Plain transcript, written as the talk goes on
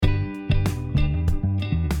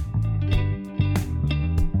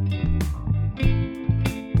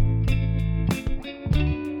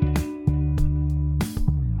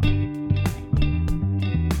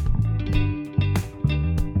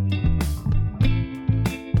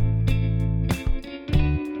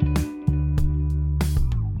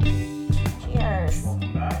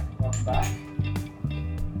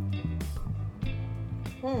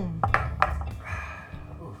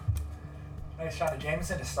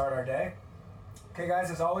Jameson to start our day. Okay,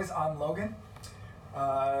 guys, as always, I'm Logan.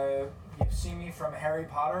 You've seen me from Harry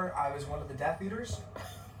Potter. I was one of the Death Eaters.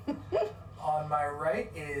 On my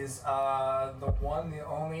right is the one, the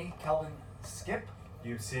only Kelvin Skip.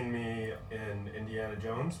 You've seen me in Indiana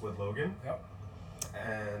Jones with Logan. Yep.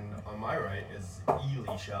 And on my right is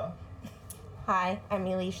Elisha. Hi, I'm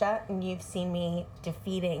Elisha, and you've seen me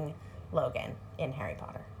defeating Logan in Harry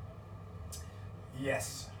Potter.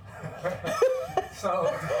 Yes.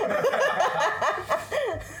 So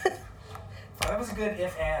that was a good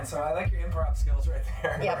if and. So I like your improv skills right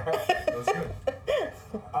there. Yep. That was good.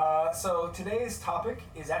 So today's topic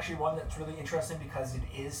is actually one that's really interesting because it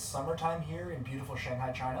is summertime here in beautiful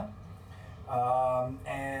Shanghai, China.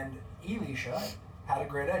 And Elisha had a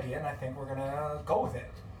great idea, and I think we're gonna go with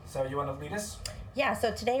it. So you want to lead us? Yeah,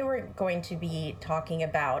 so today we're going to be talking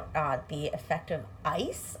about the effect of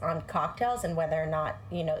ice on cocktails and whether or not,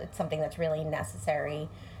 it's something that's really necessary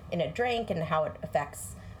in a drink and how it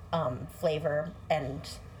affects flavor and,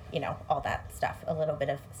 all that stuff. A little bit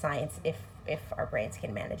of science if our brains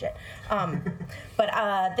can manage it.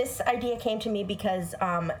 But this idea came to me because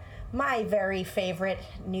my very favorite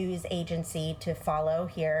news agency to follow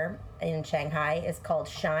here in Shanghai is called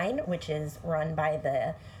Shine, which is run by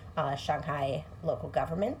the Shanghai local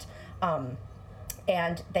government.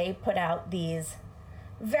 And they put out these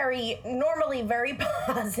normally very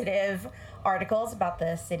positive articles about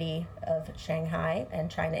the city of Shanghai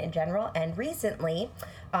and China in general. And recently,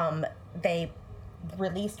 they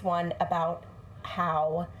released one about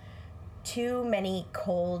how too many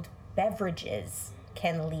cold beverages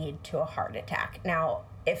can lead to a heart attack. Now,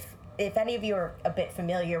 if any of you are a bit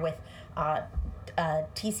familiar with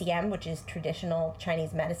TCM, which is traditional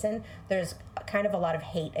Chinese medicine, there's kind of a lot of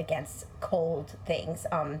hate against cold things,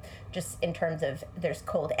 just in terms of there's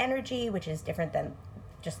cold energy, which is different than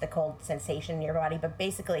just the cold sensation in your body, but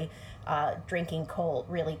basically drinking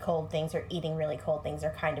really cold things or eating really cold things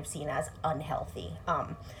are kind of seen as unhealthy.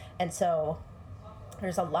 And so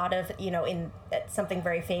there's a lot of, something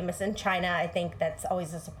very famous in China, I think that's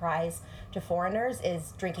always a surprise to foreigners,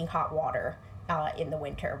 is drinking hot water in the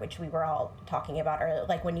winter, which we were all talking about earlier.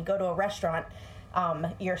 Like when you go to a restaurant,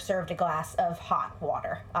 you're served a glass of hot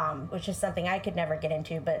water, which is something I could never get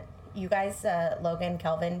into. But you guys, Logan,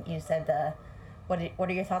 Kelvin, you said what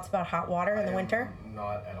are your thoughts about hot water in the winter?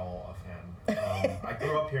 Not at all a fan. I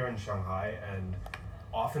grew up here in Shanghai, and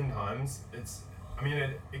oftentimes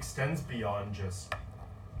it extends beyond just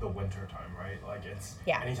the winter time, right? Like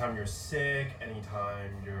anytime you're sick,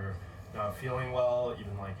 anytime you're not feeling well,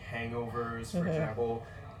 even like hangovers, for example,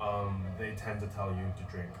 they tend to tell you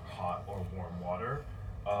to drink hot or warm water.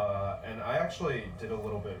 And I actually did a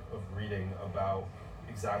little bit of reading about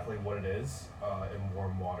exactly what it is in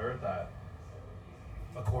warm water that,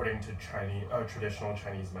 according to traditional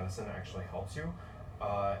Chinese medicine, actually helps you.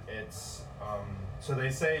 So they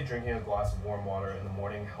say drinking a glass of warm water in the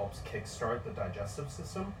morning helps kickstart the digestive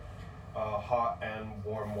system. Hot and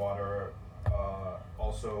warm water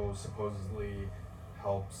also supposedly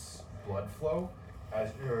helps blood flow. As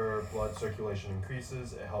your blood circulation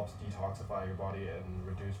increases, it helps detoxify your body and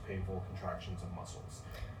reduce painful contractions of muscles.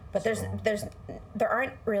 But there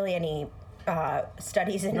aren't really any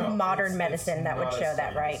studies in modern medicine that would show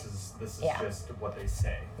that, right? This is just what they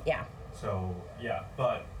say. Yeah. So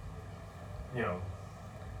but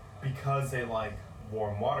because they like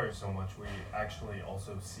warm water so much, we actually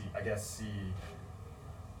also see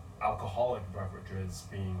alcoholic beverages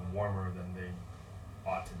being warmer than they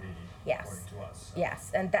ought to be, according to us.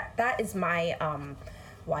 Yes, and that is my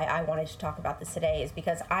why I wanted to talk about this today, is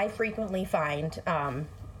because I frequently find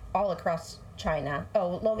all across China.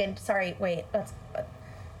 Oh, Logan, sorry, wait.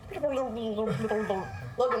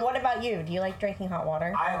 Logan, what about you? Do you like drinking hot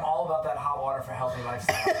water? I am all about that hot water for healthy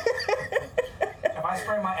lifestyle. If I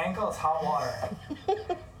sprain my ankle, it's hot water.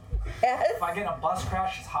 Yes. If I get in a bus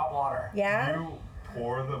crash, it's hot water. Yeah? Do you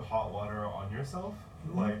pour the hot water on yourself?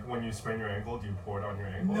 Like when you sprain your ankle, do you pour it on your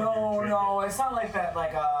ankle? No, it's not like that,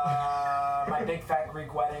 like my big fat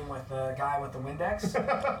Greek wedding with the guy with the Windex.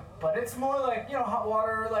 But it's more like, hot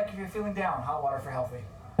water, like if you're feeling down, hot water for healthy.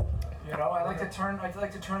 I like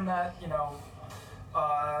to turn that,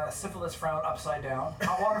 syphilis frown upside down.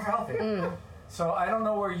 Hot water for healthy. So I don't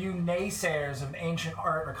know where you naysayers of ancient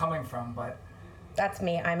art are coming from, but that's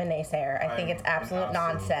me. I'm a naysayer. I think it's absolute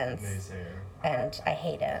nonsense. Naysayer. And I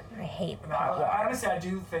hate it. I hate hot water. Honestly, I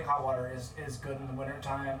do think hot water is good in the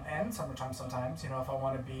wintertime and summertime sometimes, if I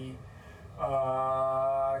want to be,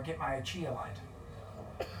 get my chi aligned.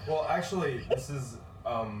 Well, actually, this is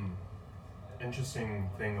interesting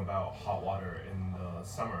thing about hot water in the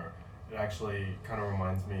summer it actually kind of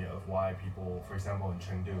reminds me of why people, for example, in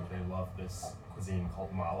Chengdu, they love this cuisine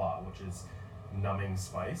called mala, which is numbing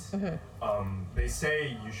spice. They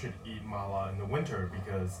say you should eat mala in the winter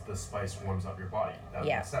because the spice warms up your body. That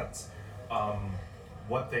makes sense.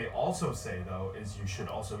 What they also say, though, is you should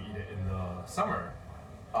also eat it in the summer.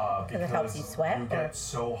 Because it helps you sweat? You get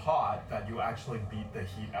so hot that you actually beat the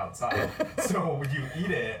heat outside. So you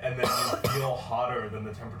eat it and then you feel hotter than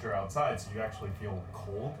the temperature outside, so you actually feel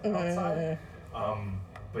cold outside.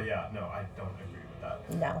 But yeah, no, I don't agree with that.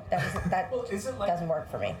 No, that Well, is it like, doesn't work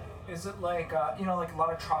for me. is it like like a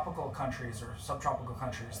lot of tropical countries or subtropical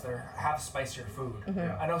countries, they have spicier food.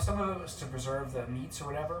 Yeah. I know some of it was to preserve the meats or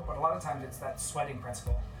whatever, but a lot of times it's that sweating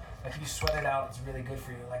principle. Like if you sweat it out, it's really good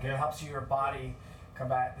for you. Like it helps your body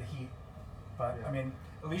combat the heat. But I mean,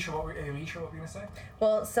 Alicia, what were you gonna say?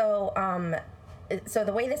 Well, so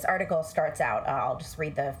the way this article starts out, I'll just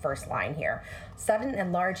read the first line here. Sudden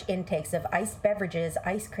and large intakes of iced beverages,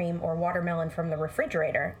 ice cream, or watermelon from the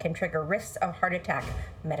refrigerator can trigger risks of heart attack,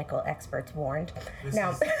 medical experts warned. This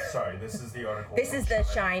is the article. This is the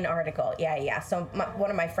Shine article. Yeah. So one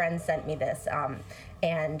of my friends sent me this,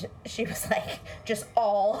 and she was like, just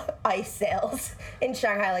all ice sales in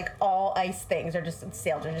Shanghai, like all ice things are just,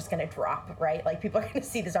 sales are just going to drop, right? Like people are going to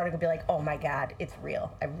see this article and be like, oh my God, it's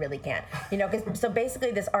real. I really can't. So basically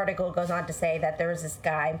this article goes on to say that there was this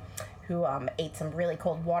guy who ate some really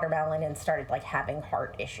cold watermelon and started like having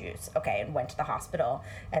heart issues, and went to the hospital,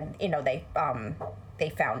 and they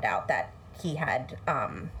found out that he had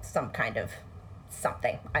some kind of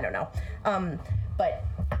something, I don't know, but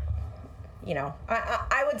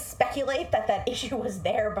I would speculate that issue was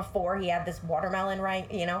there before he had this watermelon,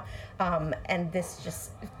 right? And this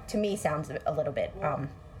just to me sounds a little bit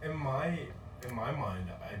in my mind,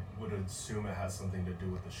 I would assume it has something to do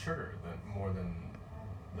with the sugar more than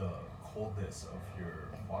the coldness of your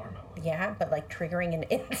watermelon. Yeah, but like triggering an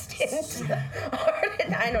instant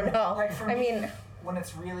I don't know. Like for me, when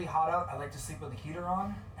it's really hot out, I like to sleep with the heater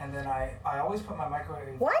on, and then I always put my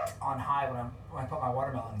microwave on high when I put my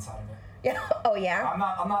watermelon inside of it. Yeah. Oh yeah. I'm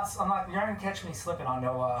not. You're not gonna catch me slipping on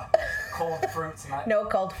no cold fruits. No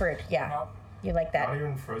cold fruit. Yeah. Nope. You like that? Not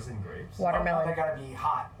even frozen grapes. Watermelon. They gotta be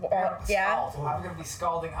hot. Yeah. I'm gonna be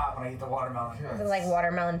scalding hot when I eat the watermelon. Yeah, Is it like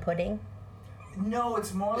watermelon pudding? No,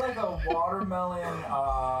 it's more like a watermelon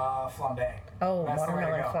flambe. Oh, That's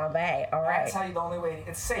watermelon flambe. All right. That's how the only way.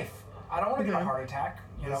 It's safe. I don't want to get a heart attack.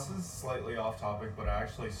 This is slightly off topic, but I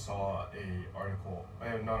actually saw a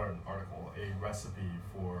recipe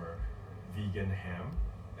for vegan ham,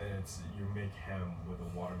 and you make ham with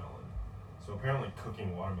a watermelon. So apparently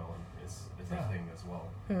cooking watermelon is a thing as well.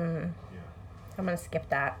 Yeah. I'm gonna skip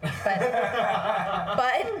that, but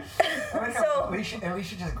so at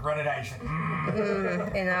least you just grunted out. She's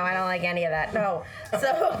like, I don't like any of that. No.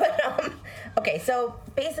 So, okay. So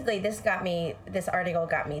basically, this article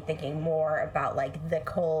got me thinking more about like the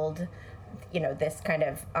cold, this kind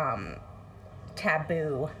of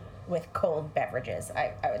taboo with cold beverages.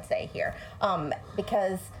 I would say here,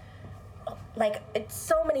 because. Like, it's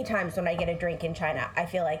so many times when I get a drink in China, I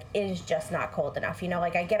feel like it is just not cold enough.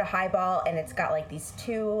 Like I get a highball and it's got like these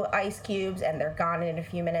 2 ice cubes and they're gone in a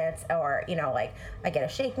few minutes. Or, like I get a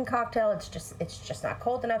shaken cocktail, it's just not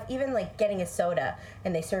cold enough. Even like getting a soda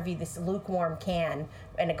and they serve you this lukewarm can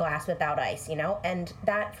in a glass without ice, And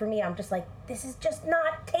that for me, I'm just like, this is just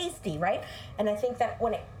not tasty, right? And I think that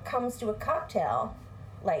when it comes to a cocktail,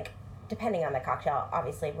 like, depending on the cocktail,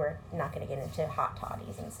 obviously we're not going to get into hot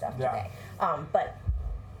toddies and stuff today. But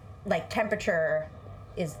like temperature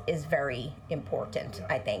is very important,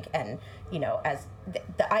 I think. And, as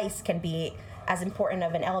the ice can be as important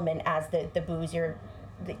of an element as the booze you're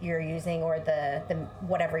using or the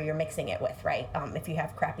whatever you're mixing it with, right? If you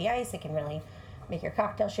have crappy ice, it can really make your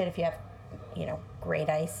cocktail shit. If you have, great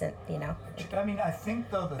ice, and, I mean, I think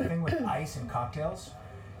though the thing with ice and cocktails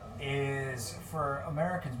is for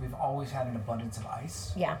Americans, we've always had an abundance of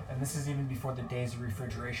ice. Yeah. And this is even before the days of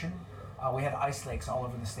refrigeration. We had ice lakes all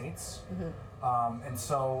over the States. And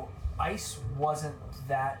so ice wasn't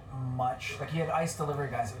that much. Like, you had ice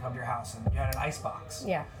delivery guys that would come to your house and you had an ice box.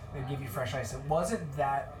 Yeah. They'd give you fresh ice. It wasn't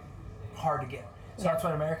that hard to get. So that's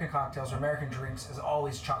why American cocktails or American drinks is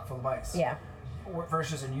always chock full of ice. Yeah.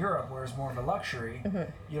 Versus in Europe, where it's more of a luxury,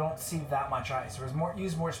 you don't see that much ice. Or it's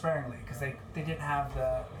used more sparingly because they didn't have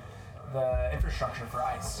the infrastructure for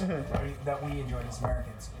ice that we enjoyed as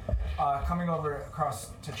Americans. Coming across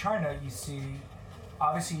to China, you see,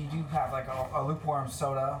 obviously you do have like a lukewarm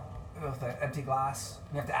soda with an empty glass.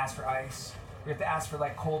 You have to ask for ice. You have to ask for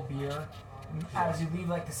like cold beer. And as you leave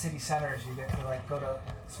like the city centers, you get to like go to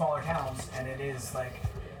smaller towns, and it is like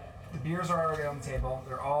the beers are already on the table.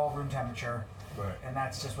 They're all room temperature. Right. And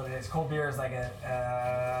that's just what it is. Cold beer is like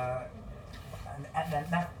anathema.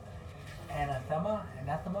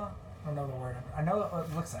 I don't know the word. I know what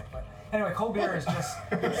it looks like, but anyway, cold beer is just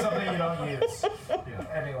something you don't use. Yeah.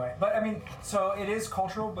 Anyway, but I mean, so it is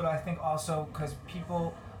cultural, but I think also because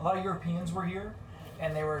a lot of Europeans were here,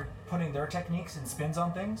 and they were putting their techniques and spins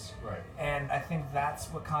on things. Right. And I think that's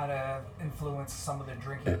what kind of influenced some of the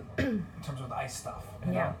drinking in terms of the ice stuff.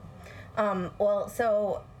 You know? Well,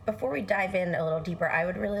 so before we dive in a little deeper, I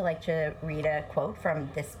would really like to read a quote from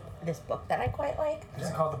this book that I quite like. Is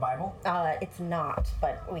it called the Bible? It's not,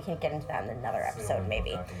 but we can get into that in another episode,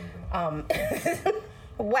 maybe.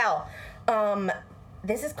 Well,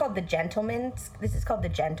 this is called the Gentleman's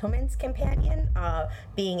Companion,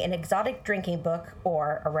 being an exotic drinking book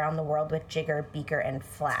or Around the World with Jigger, Beaker, and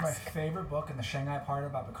Flask. It's my favorite book in the Shanghai part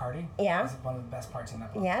about Bacardi. Yeah. It's one of the best parts in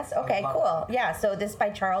that book. Yes. Okay. Cool. Yeah. So this is by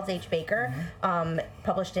Charles H. Baker,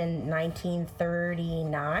 published in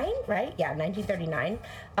 1939. Right? Yeah, 1939.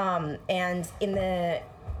 And in the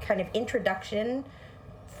kind of introduction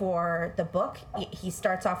for the book, he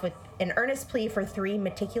starts off with an earnest plea for 3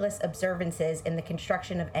 meticulous observances in the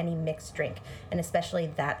construction of any mixed drink, and especially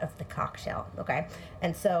that of the cocktail. Okay,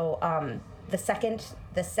 and so the second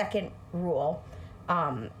rule,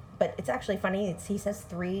 but it's actually funny. He says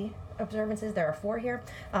 3 observances. There are 4 here.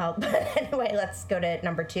 But anyway, let's go to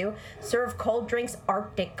number 2. Serve cold drinks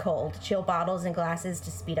Arctic cold. Chill bottles and glasses to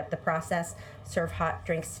speed up the process. Serve hot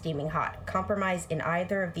drinks steaming hot. Compromise in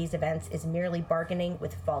either of these events is merely bargaining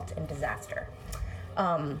with fault and disaster.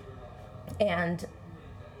 And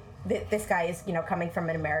this guy is, coming from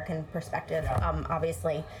an American perspective,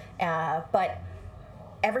 obviously. But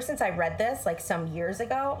ever since I read this, like some years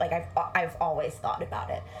ago, like I've always thought about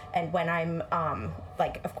it. And when I'm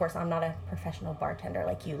of course I'm not a professional bartender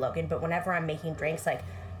like you, Logan, but whenever I'm making drinks, like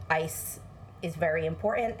ice is very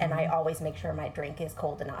important, and I always make sure my drink is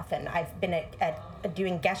cold enough. And I've been at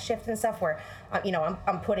doing guest shifts and stuff where,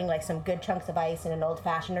 I'm putting like some good chunks of ice in an old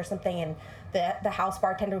fashioned or something, and the house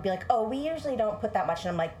bartender would be like, "Oh, we usually don't put that much," and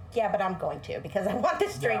I'm like, "Yeah, but I'm going to, because I want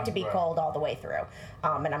this drink to be cold all the way through,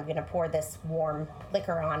 and I'm gonna pour this warm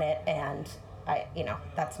liquor on it, and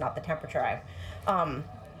that's not the temperature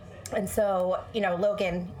and so,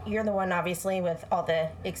 Logan, you're the one obviously with all the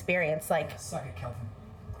experience, like. Suck it, Kelvin.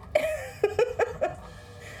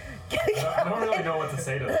 I don't really know what to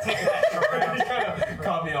say to that. You kind of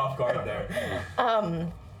caught me off guard there.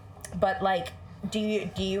 But like, do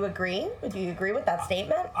you agree? Do you agree with that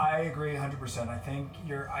statement? I agree 100%. I think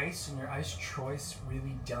your ice and your ice choice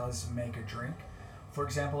really does make a drink. For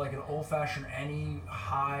example, like an old-fashioned, any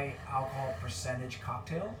high alcohol percentage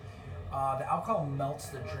cocktail, the alcohol melts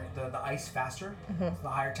the drink, the ice faster. Mm-hmm. So the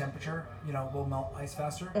higher temperature, will melt ice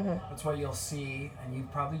faster. Mm-hmm. That's why you'll see, and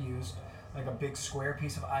you've probably used, like a big square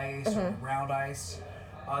piece of ice or round ice.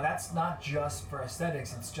 That's not just for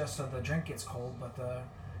aesthetics. It's just so the drink gets cold, but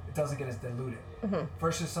it doesn't get as diluted. Mm-hmm.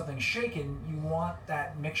 Versus something shaken, you want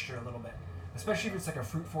that mixture a little bit. Especially if it's like a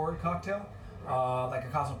fruit-forward cocktail, like a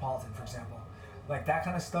Cosmopolitan, for example. Like that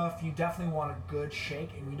kind of stuff, you definitely want a good shake,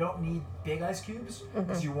 and you don't need big ice cubes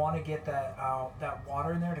because you want to get that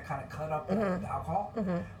water in there to kind of cut up the alcohol.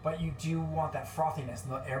 Mm-hmm. But you do want that frothiness,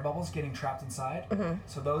 the air bubbles getting trapped inside. Mm-hmm.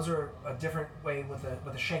 So those are a different way with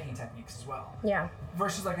the shaking techniques as well. Yeah.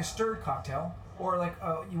 Versus like a stirred cocktail, or like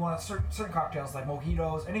you want certain cocktails like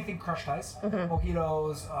mojitos, anything crushed ice,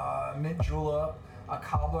 mojitos, mint julep, a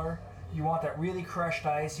cobbler. You want that really crushed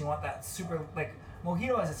ice. You want that super like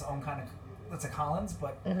mojito has its own kind of. That's a Collins,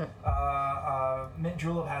 but mint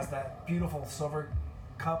julep has that beautiful silver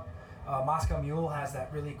cup. Moscow Mule has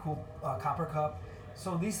that really cool copper cup.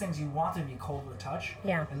 So these things you want to be cold with a touch.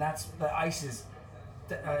 Yeah. And that's the ice is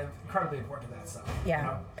incredibly important to that stuff.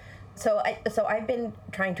 Yeah. So I've been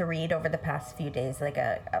trying to read over the past few days like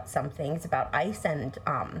some things about ice and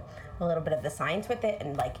a little bit of the science with it,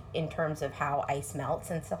 and like in terms of how ice melts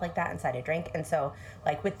and stuff like that inside a drink. And so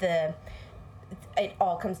like with it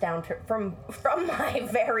all comes down to from my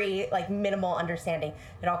very like minimal understanding,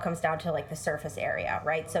 it all comes down to like the surface area,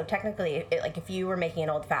 right? So technically, like if you were making an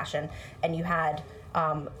old fashioned and you had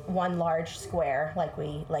one large square like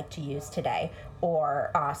we like to use today, or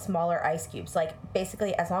smaller ice cubes, like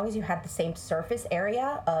basically as long as you had the same surface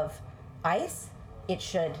area of ice, it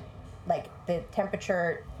should like the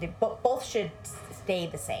temperature, both should stay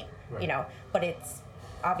the same, right. But it's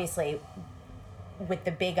obviously with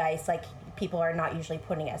the big ice, like people are not usually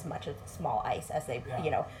putting as much of small ice as they,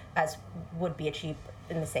 as would be achieved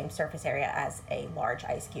in the same surface area as a large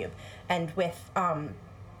ice cube. And with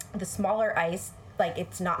the smaller ice, like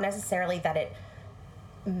it's not necessarily that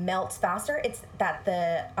melts faster. It's that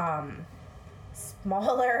the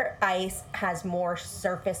smaller ice has more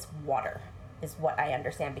surface water, is what I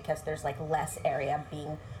understand, because there's like less area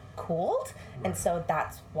being cooled, and so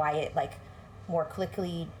that's why it like more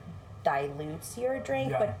quickly dilutes your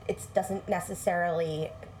drink, but it doesn't necessarily,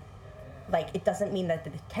 like, it doesn't mean that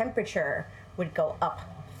the temperature would go up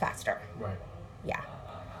faster. Right. Yeah.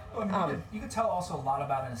 Well, I mean, you could tell also a lot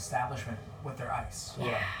about an establishment with their ice.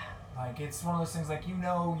 Yeah. Like, it's one of those things, like,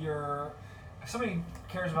 if somebody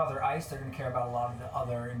cares about their ice, they're going to care about a lot of the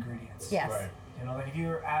other ingredients. Yes. Right. You know, like if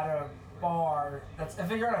you're at a bar,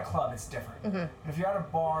 if you're at a club, it's different. But if you're at a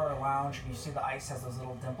bar or a lounge and you see the ice has those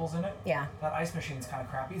little dimples in it, that ice machine's kind of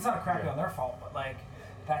crappy. It's not crappy on their fault, but like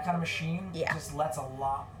that kind of machine just lets a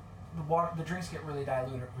lot. The drinks get really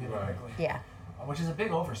diluted really quickly. Yeah. Which is a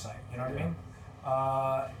big oversight. You know what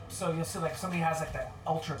I mean? So you'll see like somebody has like that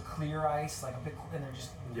ultra clear ice, like a big, and they're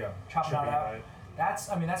just chopping it out. Right.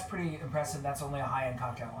 That's pretty impressive. That's only a high-end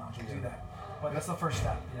cocktail lounge to do that. But that's the first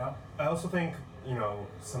step, you know? I also think, you know,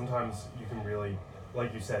 sometimes you can really,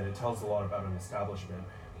 like you said, it tells a lot about an establishment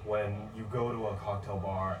when you go to a cocktail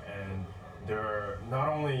bar and they're, not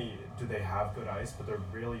only do they have good ice, but they're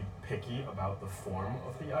really picky about the form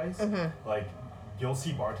of the ice. Like, you'll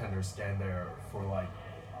see bartenders stand there for like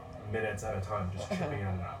minutes at a time just chipping in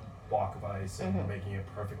a block of ice and making it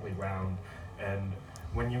perfectly round. And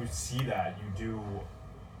when you see that, you do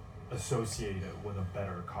associate it with a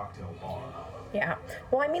better cocktail bar. Yeah.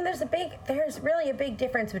 Well, I mean, there's really a big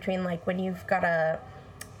difference between like when you've got a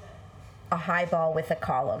highball with a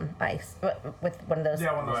column ice, with one of those,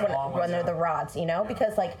 one of the rods, you know,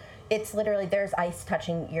 because like it's literally, there's ice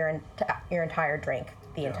touching your entire drink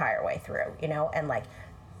the entire way through, you know, and like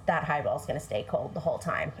that highball's gonna stay cold the whole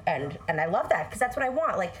time, and I love that because that's what I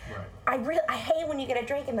want. Like, I hate when you get a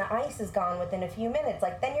drink and the ice is gone within a few minutes.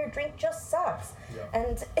 Like, then your drink just sucks,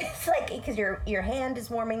 and it's like because your hand is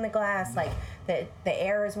warming the glass, like the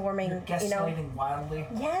air is warming. You're gesticulating wildly.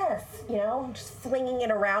 Yes, you know, just flinging it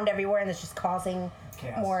around everywhere, and it's just causing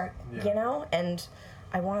chaos. More, you know. And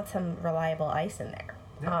I want some reliable ice in there.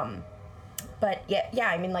 Yeah. But yeah.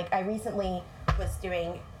 I mean, like I recently was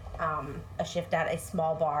doing a shift at a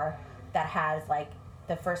small bar that has, like,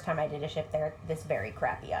 the first time I did a shift there, this very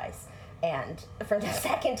crappy ice. And for the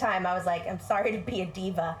second time, I was like, I'm sorry to be a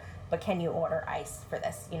diva, but can you order ice for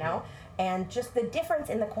this, you know? And just the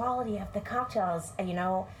difference in the quality of the cocktails, you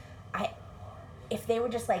know, if they were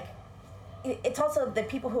just like, it's also the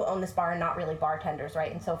people who own this bar are not really bartenders,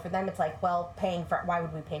 right? And so for them, it's like, well, why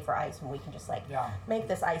would we pay for ice when we can just like make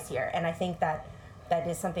this ice here? And I think that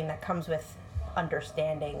is something that comes with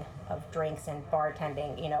understanding of drinks and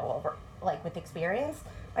bartending, you know, over like with experience,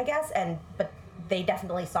 I guess. But they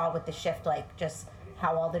definitely saw with the shift, like just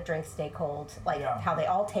how all the drinks stay cold, like how they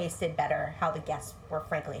all tasted better, how the guests were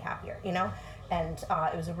frankly happier, you know. And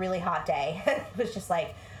it was a really hot day. It was just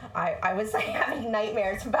like I was like having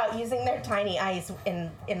nightmares about using their tiny ice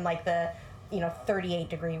in like the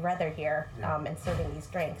 38-degree weather here, and serving these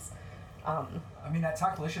drinks. I mean, at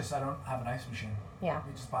Talkalicious, I don't have an ice machine. Yeah.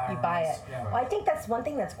 We just buy our own buy ice. it. Yeah. Well, I think that's one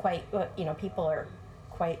thing that's quite, people are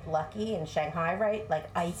quite lucky in Shanghai, right? Like,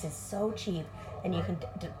 ice is so cheap, and you can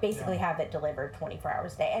basically have it delivered 24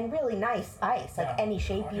 hours a day. And really nice ice, like any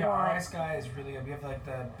shape you want. Our ice guy is really good. We have, like,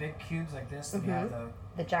 the big cubes like this, and we have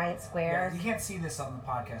the giant squares. Yeah, you can't see this on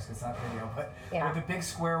the podcast because it's not video, but we have the big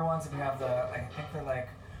square ones, and we have I think they're like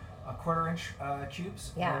a quarter-inch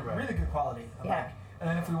cubes. Yeah. They're really good quality. Yeah. And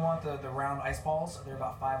then if we want the round ice balls, they're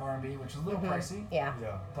about 5 RMB, which is a little pricey. Yeah.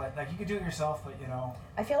 But like you could do it yourself, but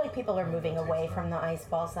I feel like people are moving away from the ice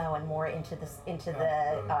balls now and more into the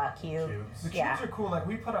cube. The cubes are cool. Like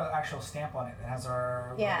we put an actual stamp on it that has our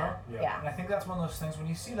logo. Yeah. And I think that's one of those things when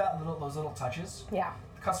you see those little touches. Yeah.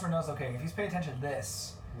 The customer knows, okay, if he's paying attention to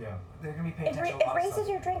this. Yeah. They're gonna be paying attention to a It lot of raises stuff.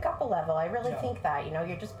 your drink up a level. I really think that.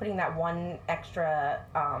 You're just putting that one extra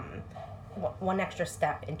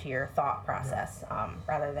step into your thought process,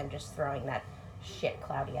 rather than just throwing that shit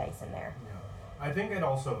cloudy ice in there. Yeah. I think it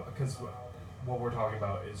also, because what we're talking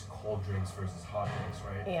about is cold drinks versus hot drinks,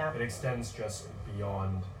 right? Yeah. It extends just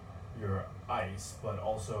beyond your ice, but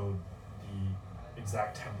also the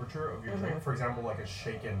exact temperature of your drink. For example, like a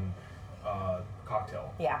shaken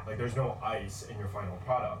cocktail. Yeah. Like there's no ice in your final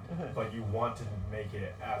product, but you want to make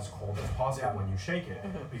it as cold as possible when you shake it,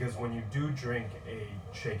 because when you do drink a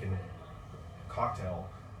shaken cocktail,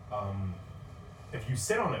 if you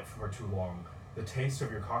sit on it for too long, the taste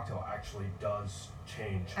of your cocktail actually does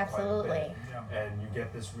change quite a bit. Yeah. And you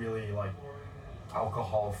get this really like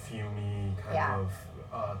alcohol fumey kind of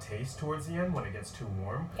taste towards the end when it gets too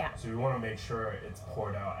warm. Yeah. So you want to make sure it's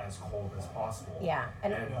poured out as cold as possible. Yeah.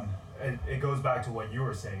 And it goes back to what you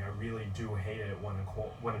were saying. I really do hate it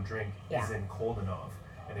when a drink isn't cold enough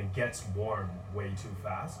and it gets warm way too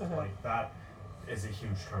fast. Like that is a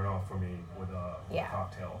huge turnoff for me with a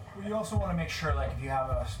cocktail. Well, you also want to make sure, like, if you have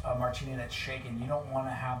a martini that's shaken, you don't want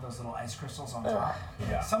to have those little ice crystals on top.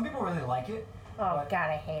 Yeah. Some people really like it. Oh, God,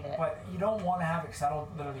 I hate it. But you don't want to have it because that'll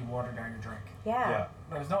literally water down your drink. Yeah.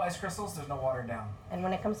 There's no ice crystals, there's no water down. And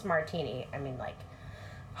when it comes to martini, I mean, like,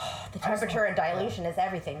 the temperature and dilution is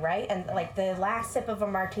everything, right? And, like, the last sip of a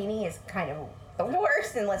martini is kind of the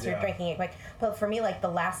worst unless you're drinking it quick. But for me, like, the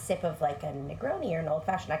last sip of, like, a Negroni or an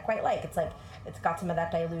old-fashioned, I quite like. It's, like, it's got some of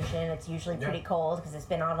that dilution. It's usually pretty cold because it's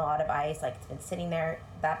been on a lot of ice. Like, it's been sitting there.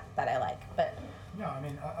 That I like. But... No, I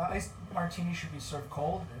mean, iced martini should be served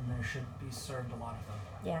cold, and there should be served a lot of them.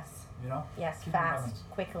 Yes. You know? Yes, Keep fast,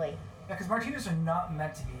 quickly. Yeah, because martinis are not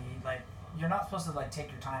meant to be, like, you're not supposed to, like,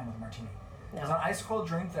 take your time with a martini. Because an ice cold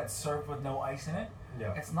drink that's served with no ice in it,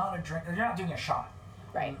 it's not a drink, you're not doing a shot.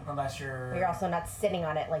 Right. Unless you're... You're also not sitting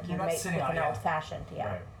on it like you make with an old-fashioned,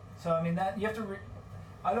 Right. So, I mean, that, you have to,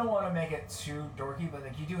 I don't want to make it too dorky, but,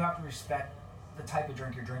 like, you do have to respect the type of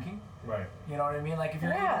drink you're drinking. Right. You know what I mean? Like, if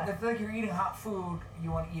you're eating hot food, you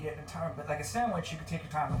want to eat it in time. But like a sandwich, you can take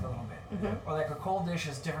your time with it a little bit. Or like a cold dish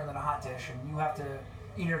is different than a hot dish, and you have to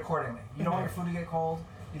eat it accordingly. You don't want your food to get cold.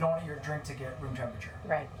 You don't want your drink to get room temperature.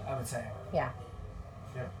 Right. I would say. Yeah.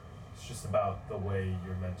 Yeah. It's just about the way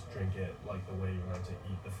you're meant to drink it, like the way you're meant to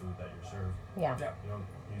eat the food that you're served. Yeah. You don't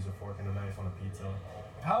use a fork and a knife on a pizza.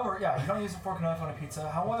 However, you don't use a fork and knife on a pizza.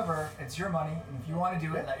 However, it's your money, and if you want to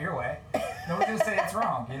do it your way, nobody's gonna say it's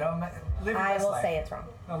wrong. You know, live your best life. Say it's wrong.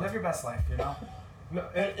 No, live your best life. You know. No,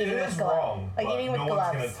 it is wrong. Like eating with no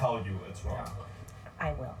gloves. one's gonna tell you it's wrong.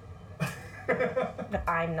 I will. But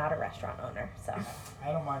I'm not a restaurant owner, so.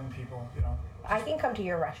 I don't mind people. You know. I can come to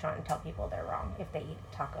your restaurant and tell people they're wrong if they eat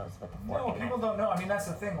tacos with a fork. No, people don't know. I mean, that's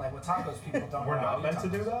the thing. Like with tacos, people don't. We're know not meant to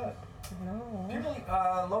do that. No. People,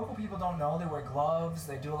 local people don't know. They wear gloves.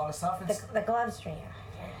 They do a lot of stuff. The gloves string.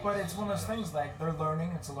 But it's one of those things. Like they're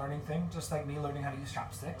learning. It's a learning thing, just like me learning how to use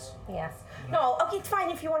chopsticks. Yes. No. Okay, it's fine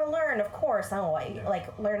if you want to learn. Of course. Oh,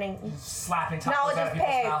 like learning. Just slapping tacos knowledge out of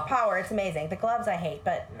people's mouth. Power. It's amazing. The gloves I hate,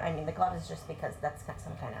 but I mean the gloves is just because that's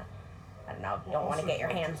some kind of. I don't know. You don't want to get your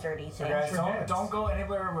hands dirty. So guys, don't go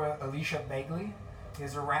anywhere where Alicia Begley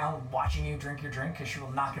is around watching you drink your drink because she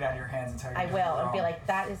will knock it out of your hands and tell you. I will and be like,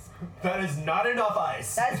 that is not enough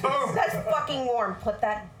ice. That's fucking warm. Put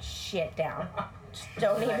that shit down. Just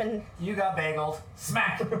don't even. You got bageled.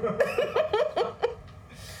 Smack. Okay,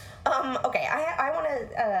 I want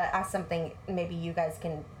to ask something. Maybe you guys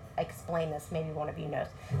can explain this. Maybe one of you knows.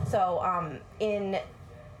 So in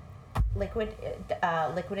Liquid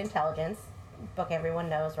Intelligence book everyone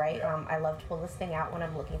knows, right? Yeah. I love to pull this thing out when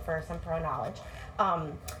I'm looking for some pro knowledge.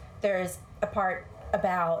 There's a part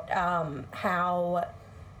about how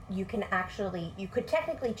you could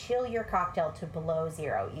technically chill your cocktail to below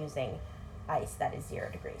zero using ice that is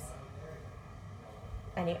 0 degrees.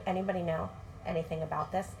 Anybody know anything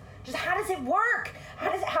about this? Just how does it work?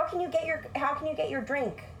 How can you get your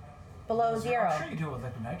drink below zero? I'm sure you do it with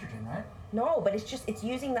liquid nitrogen, right? No, but it's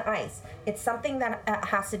using the ice. It's something that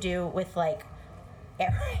has to do with like,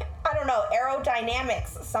 I don't know,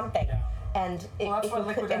 aerodynamics, something. Yeah. And that's why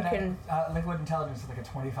Liquid Intelligence is like a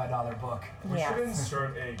 $25 book. We should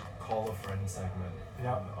insert a call a friend segment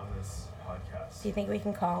on this podcast. Do you think we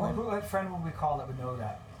can call him? What friend would we call that would know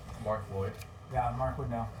that? Mark Lloyd. Yeah, Mark would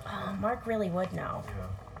know. Oh, Mark really would know.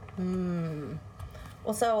 Yeah.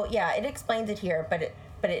 Well, so yeah, it explains it here, but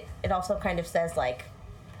it also kind of says like,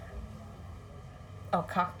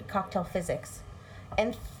 cocktail physics,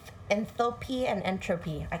 enthalpy and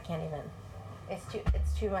entropy. I can't even. It's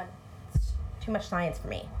too much science for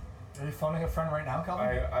me. Are you phoning a friend right now,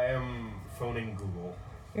 Calvin? I am phoning Google.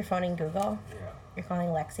 You're phoning Google? Yeah. You're calling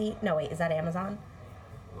Lexi? No, wait, is that Amazon?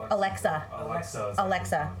 Alexa.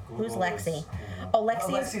 Who's Lexi? Oh,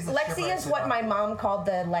 Lexi is what my mom called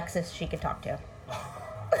the Lexus she could talk to.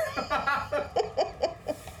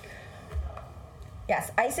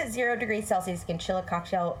 Yes, ice at 0 degrees Celsius can chill a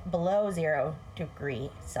cocktail below 0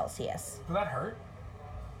 degrees Celsius. Will that hurt?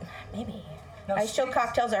 Maybe. Now, ice-chilled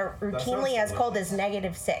cocktails are routinely as cold as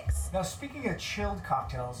 -6. Now, speaking of chilled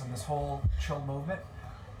cocktails and this whole chill movement,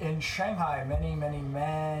 in Shanghai many, many,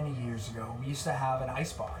 many years ago, we used to have an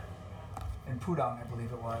ice bar. In Pudong, I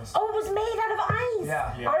believe it was. Oh, it was made out of ice!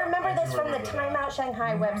 Yeah. I remember this from the Time Out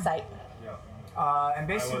Shanghai website. Yeah. And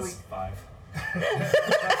basically... I was 5.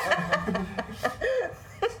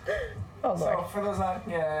 Oh, Lord. So, for those not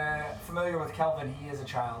familiar with Kelvin, he is a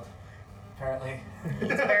child. apparently.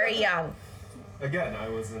 He's very young. Again, I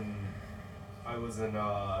was in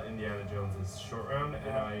Indiana Jones's short round,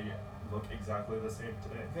 and I look exactly the same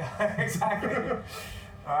today. Yeah, exactly.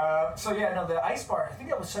 The ice bar, I think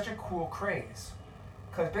that was such a cool craze.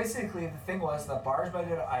 Because basically the thing was the bar's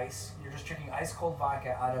made out of ice. You're just drinking ice cold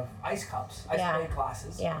vodka out of ice cups, ice-made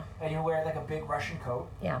glasses. Yeah. And you wear like a big Russian coat.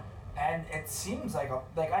 Yeah. And it seems like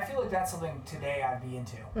I feel like that's something today I'd be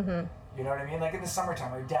into. Mm-hmm. You know what I mean? Like in the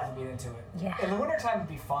summertime, I'd definitely be into it. Yeah. In the wintertime, it'd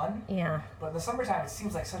be fun. Yeah. But in the summertime, it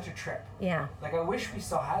seems like such a trip. Yeah. Like I wish we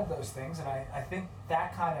still had those things, and I think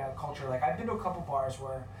that kind of culture. Like I've been to a couple bars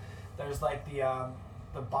where there's like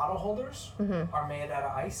the bottle holders are made out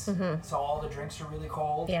of ice, so all the drinks are really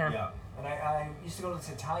cold. Yeah. Yeah. And I used to go to this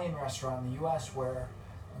Italian restaurant in the U.S. where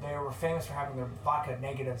they were famous for having their vodka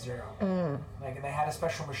 -0. Like, and they had a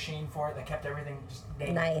special machine for it that kept everything just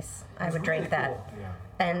negative. Nice. I would really drink that. cool. Yeah.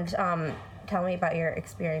 And tell me about your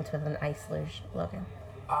experience with an ice luge, Logan.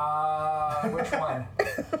 Which one?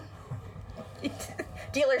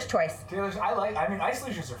 Dealer's choice. I mean, ice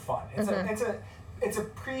luges are fun. It's a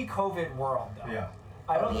pre-COVID world, though. Yeah.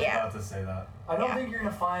 I don't was think, about to say that. I don't think you're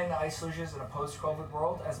gonna find ice luges in a post-COVID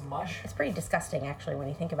world as much. It's pretty disgusting, actually, when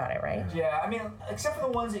you think about it, right? Yeah, I mean, except for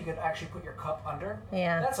the ones that you could actually put your cup under.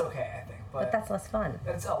 Yeah. That's okay, I think. But that's less fun.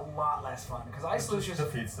 That's a lot less fun because ice It luges. just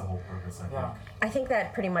defeats the whole purpose, I think. Yeah. I think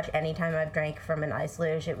that pretty much any time I've drank from an ice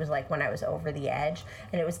luge, it was like when I was over the edge.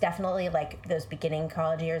 And it was definitely like those beginning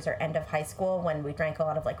college years or end of high school when we drank a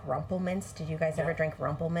lot of like Rumpelmints. Did you guys ever drink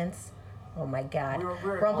Rumpelmints? Oh my God. We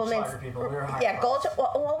were Goldschlager people. We were high class.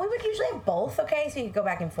 Well, we would usually have both, okay? So you could go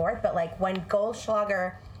back and forth. But like when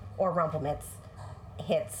Goldschlager or Rumpelmints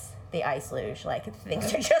hits the ice luge, like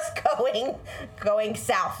things are just going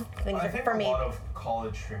south. I think for a me. lot of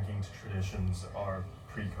college drinking traditions are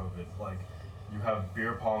pre-COVID. Like, you have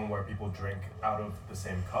beer pong where people drink out of the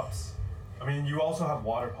same cups. I mean, you also have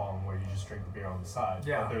water pong where you just drink the beer on the side.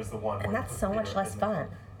 Yeah. But there's the one where And you that's put so the much beer less in fun.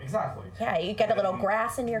 Exactly. Yeah, you get a little And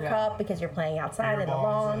grass in your cup because you're playing outside beer in the bongs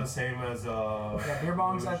lawn. are the same as Beer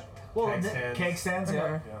bongs. Keg stands.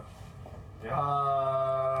 Yeah.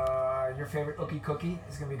 Yeah. Your favorite Ookie cookie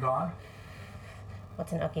is gonna be gone.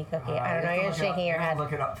 What's an Ookie cookie? I don't you know. have to You're look it shaking up. your You have head. to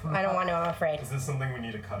look it up. I don't want to. I'm afraid. Is this something we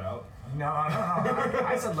need to cut out? No.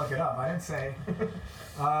 I said look it up. I didn't say.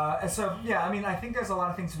 So yeah, I mean, I think there's a lot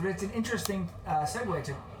of things, but it's an interesting segue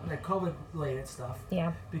to the COVID-related stuff.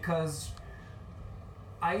 Yeah. Because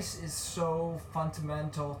ice is so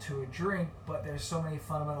fundamental to a drink, but there's so many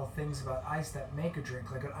fundamental things about ice that make a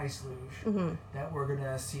drink, like an ice luge, that we're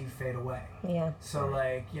gonna see fade away. Yeah. So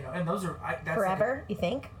like, you know, and those are that's Forever, you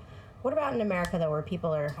think? What about in America though, where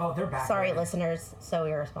people are? Oh, they're back. Sorry, already. listeners, so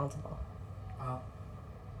irresponsible.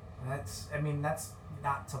 That's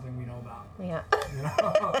not something we know about. Yeah. You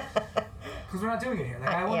know, because we're not doing it here. Like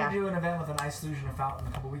I wanted Yeah. to do an event with an ice luge and a fountain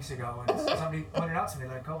a couple weeks ago, and somebody pointed out to me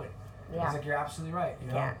that COVID. I Yeah. was like, you're absolutely right. You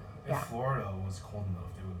know? Yeah. If Florida was cold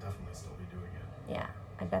enough, they would definitely still be doing it. Yeah.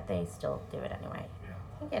 I bet they still do it anyway. Yeah.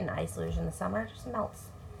 You get an ice luge in the summer, it just melts.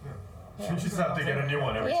 You just have to get a new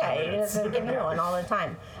one every Yeah, 10 you minutes. have to get a new one all the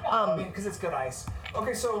time. I mean, because it's good ice.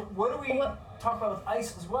 Okay, so what do we talk about with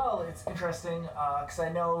ice as well? It's interesting because I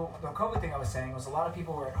know the COVID thing I was saying was a lot of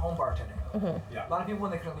people were at home bartending. Yeah. A lot of people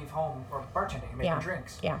when they couldn't leave home were bartending and making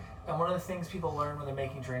drinks. Yeah. And one of the things people learn when they're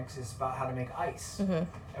making drinks is about how to make ice.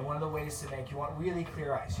 And one of the ways to make, you want really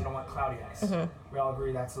clear ice. You don't want cloudy ice. We all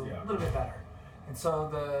agree that's a little bit better. And so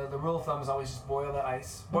the rule of thumb is always just boil the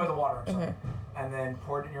ice, boil the water, I'm sorry, and then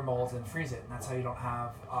pour it in your molds and freeze it. And that's how you don't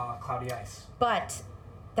have cloudy ice. But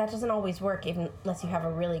that doesn't always work even unless you have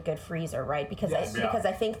a really good freezer, right? Because because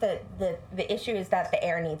I think that the issue is that the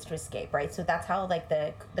air needs to escape, right? So that's how like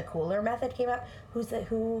the cooler method came up. Who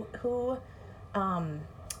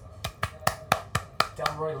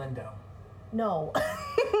Delroy Lindo. No.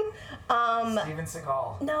 Steven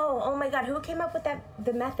Seagal. No. Oh my God. Who came up with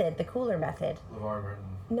the method, the cooler method? LeVar Burton.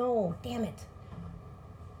 No. Damn it.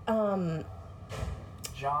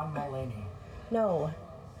 John Mulaney. No.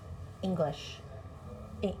 English.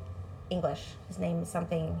 English. His name is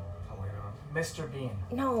something. Helena. Mr. Bean.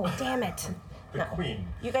 No. Damn it. The Queen.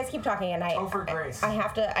 You guys keep talking, and Topher Grace. I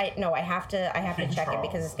have to King check it Charles.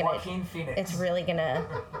 because it's gonna. Joaquin Phoenix. It's really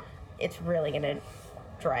gonna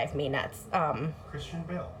drive me nuts. Christian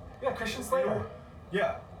Bale. Yeah, Christian Slater.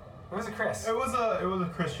 Yeah. It was a Chris. It was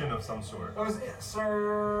a Christian of some sort. It was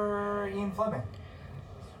Sir Ian Fleming.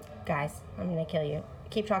 Guys, I'm gonna kill you.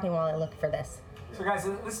 Keep talking while I look for this. So guys,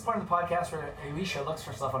 this is part of the podcast where Alicia looks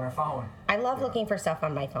for stuff on her phone. I love looking for stuff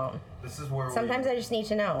on my phone. This is where Sometimes I just need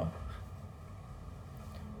to know.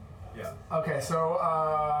 Yeah. Okay, so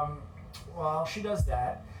while she does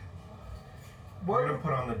that, We're gonna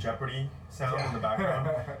put on the Jeopardy sound in the background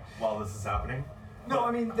while this is happening. No,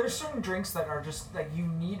 I mean, there's certain drinks that are just like you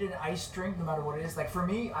need an iced drink no matter what it is. Like for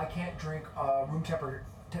me, I can't drink room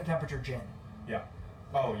temperature gin. Yeah.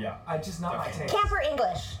 Oh yeah. I just not Definitely. my taste. Camper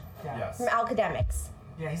English Yeah. Yes. from Academics.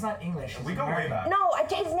 Yeah, he's not English. He's We go way American. back. No,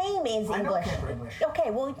 his name is I know English. Camper English.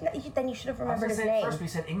 Okay, well then you should have I was remembered gonna his say name. first, but he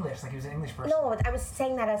said English, like he was an English person. No, I was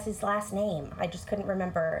saying that as his last name. I just couldn't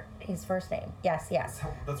remember his first name. Yes.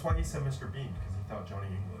 That's why he said Mr. Bean, because he thought Johnny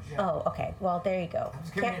English. Yeah. Oh, okay. Well, there you go.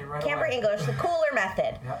 was giving it right Camper away. English, the cooler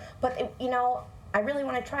method. Yep. But I really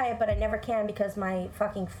want to try it, but I never can because my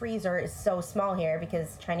fucking freezer is so small here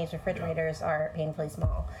because Chinese refrigerators are painfully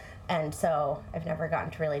small, and so I've never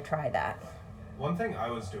gotten to really try that. One thing I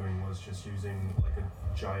was doing was just using like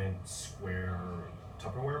a giant square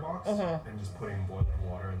Tupperware box and just putting boiling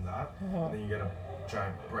water in that, and then you get a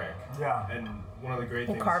giant brick. Yeah. And one of the great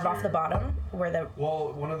And things carve off here- the bottom where the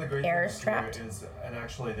Well, one of the great air things is trapped. here is, and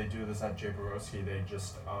actually they do this at Jaborowski. They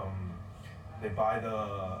just they buy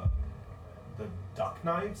the duck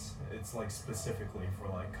knives. It's like specifically for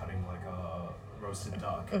like cutting like a roasted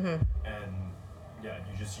duck, and yeah,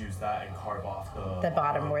 you just use that and carve off the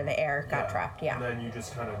bottom where the air got trapped. Yeah. And then you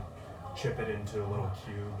just kind of chip it into little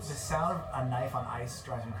cubes. The sound of a knife on ice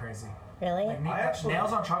drives me crazy. Really? Like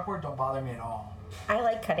nails on chalkboard don't bother me at all. I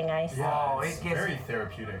like cutting ice. Yeah, Oh, it's it gets very me.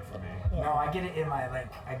 therapeutic for me. Yeah. No, I get it in my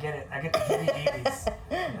I get it. I get the heebie-jeebies.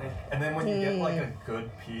 And then when you get like a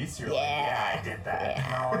good piece, you're like, yeah, I did that.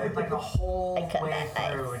 Yeah. No, it's like the whole I cut way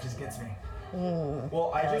that through. ice. It just gets me.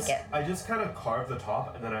 Well, I like it. I just kind of carve the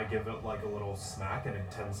top and then I give it like a little smack and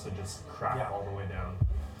it tends to just crack Yeah. all the way down.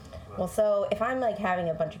 Well, so if I'm like having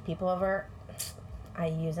a bunch of people over, I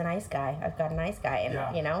use an ice guy. I've got an ice guy, and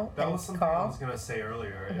That and was something I Carl. was gonna say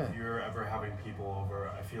earlier. If you're ever having people over,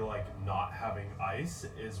 I feel like not having ice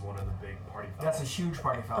is one of the big party fouls. That's a huge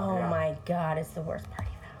party foul. Oh yeah. my god, it's the worst party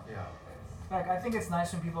foul. Yeah. Like I think it's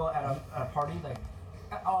nice when people at a party like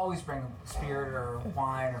I'll always bring spirit or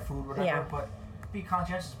wine or food, whatever. Yeah. But be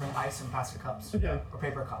conscientious. Bring ice in plastic cups Yeah. or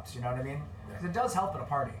paper cups. You know what I mean? Because it does help at a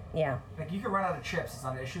party. Yeah, Like you can run out of chips, it's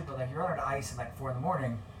not an issue. But like you run out of ice at like 4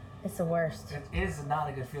 a.m, it's the worst. it is not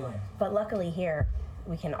a good feeling. But luckily here,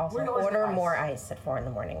 we can also We can always order get ice. more ice at 4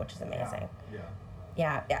 a.m, which is amazing.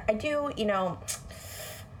 Yeah. Yeah, I do.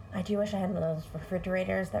 I do wish I had one of those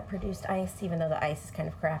refrigerators that produced ice, even though the ice is kind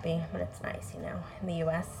of crappy. But it's nice, in the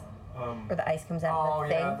U.S. Where the ice comes out of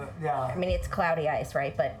the thing. yeah. I mean, it's cloudy ice,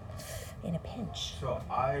 right? But in a pinch. So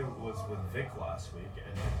I was with Vic last week,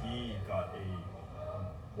 and he got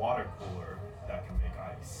a water cooler that can make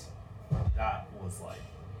ice. That was like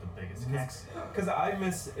the biggest. Next. Because I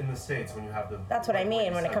miss in the States when you have the. That's what I like mean,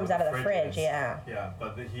 you when it said, comes where out of the fridge, is. yeah. Yeah,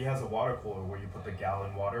 but he has a water cooler where you put the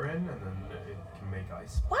gallon water in, and then it can make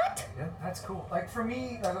ice. What? Yeah. That's cool. Like for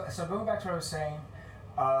me, so going back to what I was saying,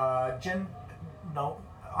 gin, no,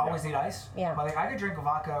 always need ice. Yeah. But like I could drink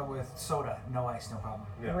vodka with soda, no ice, no problem.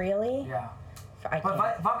 Yeah. Really? Yeah. I But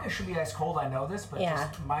can't. vodka should be ice cold. I know this, but Yeah.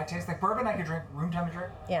 just my taste. Like bourbon, I could drink room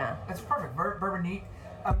temperature. Yeah. That's perfect. Bourbon neat.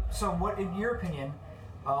 So, what, in your opinion,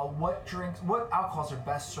 what alcohols are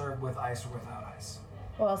best served with ice or without ice?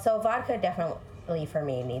 Well, so vodka definitely for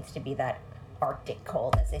me needs to be that Arctic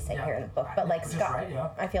cold, as they say Yeah. here in the book. But like Which is Scotch, right, yeah.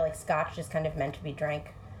 I feel like Scotch is kind of meant to be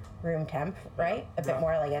drank room temp, right? A bit Yeah.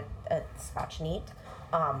 more like a Scotch neat.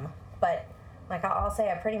 But like I'll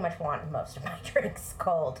say I pretty much want most of my drinks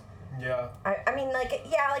cold. Yeah. I mean, like,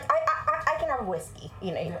 yeah, like I can have a whiskey,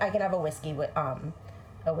 Yeah. I can have a whiskey with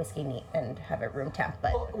a whiskey neat and have it room temp,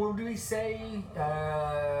 but Well, do we say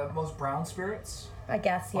most brown spirits? I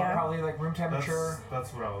guess, Are yeah. probably like room temperature.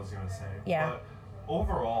 That's what I was gonna say. Yeah. But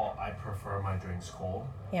overall, I prefer my drinks cold.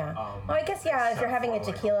 Yeah. Well, I guess, yeah, if you're except having a for,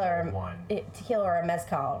 like, tequila red wine. tequila or a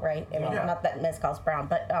mezcal, right? I mean, Yeah. not that mezcal's brown,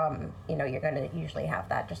 but you're going to usually have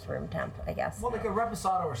that just room temp, I guess. Well, like a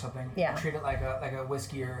reposado or something. Yeah. Treat it like a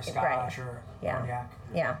whiskey or a scotch Right. or Yeah. cognac.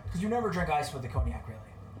 Yeah. Because you never drink ice with the cognac,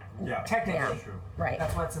 really. Yeah. Technically. That's true. Right.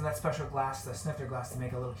 That's what's in that special glass, the snifter glass, to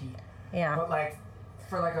make a little heat. Yeah. But like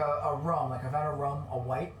for like a rum, like I've had a rum, a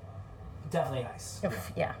white, definitely ice.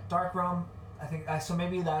 Oof, yeah. Dark rum, I think. So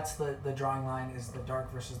maybe that's the drawing line is the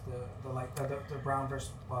dark versus the light, the brown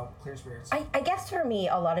versus clear spirits. I guess for me,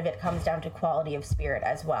 a lot of it comes down to quality of spirit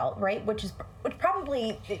as well, right? Which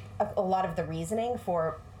probably a lot of the reasoning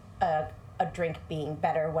for a drink being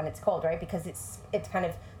better when it's cold, right? Because it's kind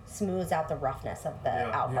of smooths out the roughness of the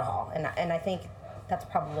alcohol, and I think that's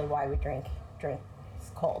probably why we drink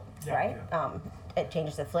cold, Yeah, right? yeah. It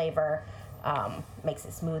changes the flavor, makes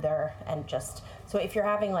it smoother, and just so if you're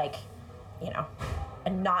having like a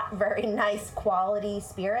not very nice quality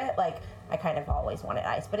spirit, like I kind of always wanted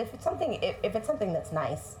ice. But if it's something that's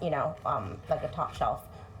nice, like a top shelf,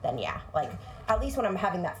 then yeah, like at least when I'm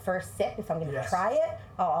having that first sip, if I'm going to try it,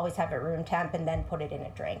 I'll always have it room temp and then put it in a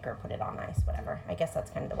drink or put it on ice, whatever. I guess that's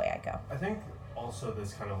kind of the way I go. I think also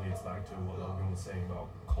this kind of leads back to what Logan was saying about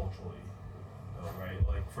culturally, right?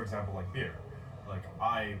 Like for example, like beer. Like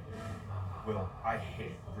I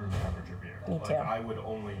hate room temperature beer. Me too. Like I would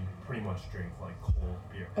only pretty much drink like cold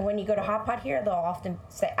beer. When you go to Hot Pot here, they'll often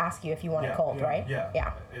ask you if you want it cold, right?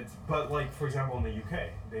 Yeah. But like for example in the UK,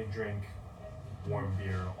 they drink warm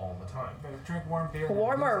beer all the time. They drink warm beer.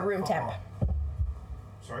 Warm or room temp?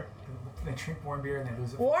 Sorry? They drink warm beer and they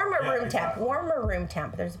lose it. Warm or room temp? Warm or room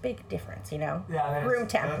temp? There's a big difference, Yeah. Room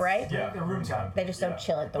temp, right? Yeah, the room temp. They just don't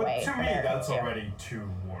chill it the way. To me, Americans that's do. already too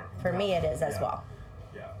warm. For me, it is as well.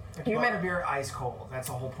 Yeah. If you remember beer ice cold, that's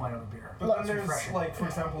the whole point of the beer. But then there's refreshing. like, for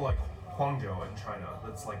example, like Huangzhou in China.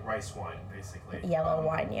 That's like rice wine, basically. Yellow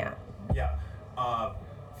wine, yeah. Yeah.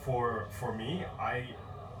 For me, I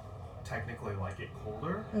technically like it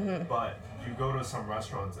colder, but you go to some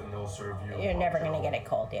restaurants and they'll serve you. You're never Huangzhou. gonna get it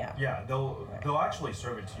cold, yeah. Yeah, they'll actually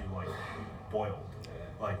serve it to you like boiled,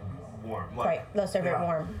 like warm. Like, Right, they'll serve it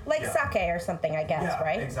warm, like sake or something, I guess, yeah,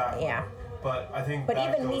 right? Exactly. Yeah. But I think But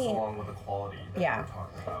that even goes me- along with the quality that Yeah. we're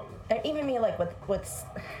talking about. And even me, like with,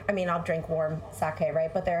 I mean, I'll drink warm sake,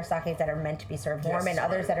 right? But there are sakes that are meant to be served warm, Yes, and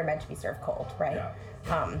others right. that are meant to be served cold, right?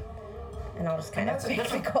 Yeah. And I'll just kind of make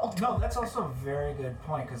that's it cold. No, that's also a very good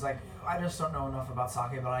point because like I just don't know enough about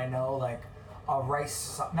sake, but I know like a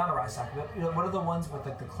rice, not a rice sake, but what are the ones with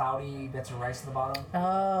like the cloudy bits of rice at the bottom?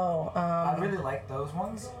 Oh, I really like those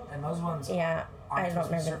ones, and those ones yeah. I aren't don't supposed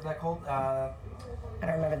to be served remember. that cold. I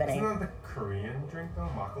don't remember the Isn't name. that the Korean drink though,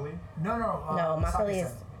 makgeolli? No, No, makgeolli sake is.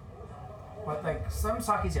 said. But like some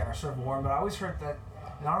sakes, are served warm. But I always heard that,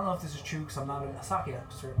 and I don't know if this is true because I'm not a sake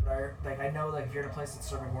expert. But I know like if you're in a place that's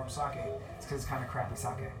serving warm sake, it's because it's kind of crappy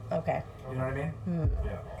sake. Okay. You know what I mean?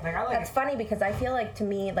 Yeah. Like I like That's funny because I feel like to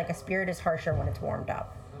me, like a spirit is harsher when it's warmed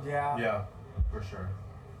up. Yeah. Yeah, for sure.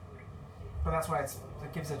 But that's why it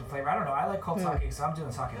gives it a flavor. I don't know. I like cold sake because I'm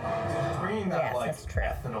doing sake. It's bringing that Yes, like that's true.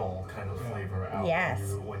 ethanol kind of flavor out Yes.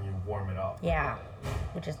 when you warm it up. Yeah,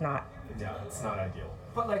 which is not. Yeah, it's not ideal.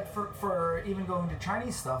 But like for even going to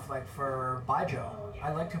Chinese stuff, like for baijiu,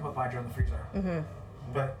 I like to put baijiu in the freezer. Mm-hmm.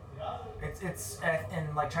 But It's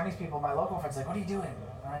and like Chinese people, my local friends, like, what are you doing?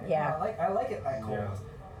 And Yeah. I like it that cold. Yeah.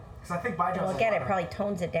 Because I think baijiu. Well, again, it probably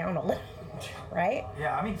tones it down a little, right?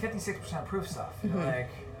 Yeah, I mean 56% proof stuff. You're like,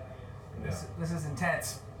 this is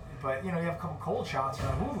intense. But you know, you have a couple cold shots. You're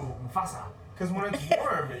like, ooh, Mufasa. because when it's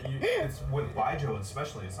warm, it's with baijiu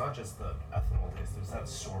especially. It's not just the ethanol taste. There's that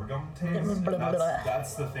sorghum taste. And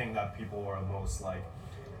that's the thing that people are most like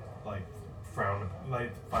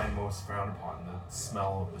find most frowned upon. The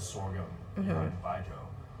smell of the sorghum behind baijiu.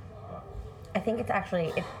 I think it's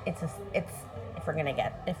actually it's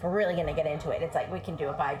if we're really gonna get into it, it's like we can do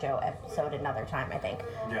a baijiu episode another time. I think,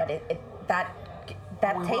 Yeah. but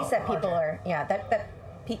that we taste will, that people Baijiu.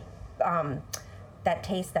 are that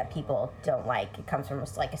taste that people don't like. It comes from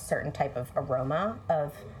like a certain type of aroma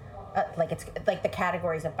of. Like it's like the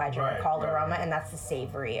categories of baijiu are called aroma, and that's the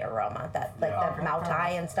savory aroma. That like the Mao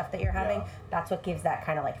Tai and stuff that you're having. Yeah. That's what gives that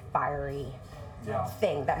kind of like fiery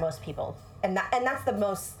thing that most people and that's the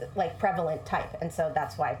most like prevalent type, and so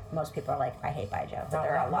that's why most people are like, I hate baijiu, but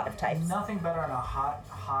there are a lot of types. Nothing better on a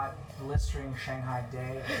hot, blistering Shanghai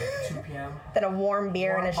day at 2 p.m. Than a warm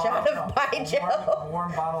beer and a shot of baijiu. A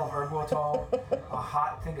warm bottle of Erguotol, a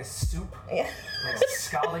hot thing of soup, Yeah. like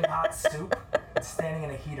scalding hot soup, standing in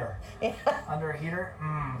a heater. Yeah. Under a heater,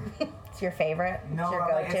 It's your favorite? No, it's your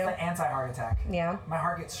like, it's go-to? the anti-heart attack. Yeah. My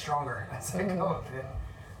heart gets stronger as I go with it.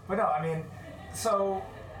 But no, I mean, so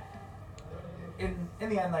in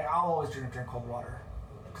the end, like I'll always drink cold water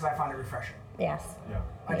because I find it refreshing. Yes. Yeah,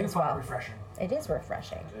 I Me do as find well. it refreshing. It is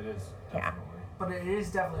refreshing. it is Yeah. definitely. But it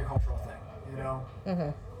is definitely a cultural thing, you know?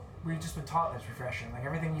 Mm-hmm. We've just been taught it's refreshing. Like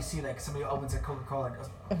everything you see, like somebody opens a Coca-Cola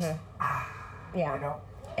and goes, Yeah. you know?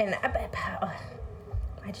 And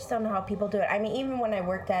I just don't know how people do it. I mean, even when I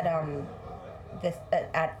worked at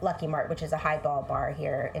at Lucky Mart, which is a highball bar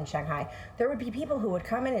here in Shanghai, there would be people who would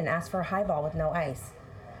come in and ask for a highball with no ice,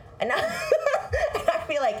 and I'd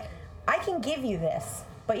be like, I can give you this,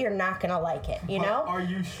 but you're not gonna like it, you But know? Are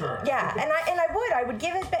you sure? Yeah, and I would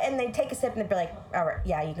give it, and they'd take a sip and they'd be like, all right,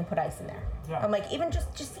 yeah, you can put ice in there. Yeah. I'm like, even just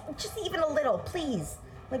even a little, please.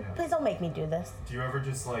 Like, please don't make me do this. Do you ever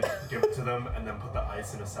just like give it to them and then put the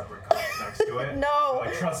ice in a separate cup next to it? No.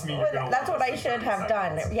 Like trust me, you're gonna That's want what I this in should 30 have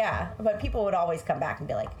done. seconds. Yeah, but people would always come back and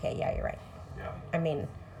be like, okay, yeah, you're right. Yeah. I mean,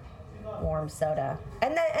 warm soda,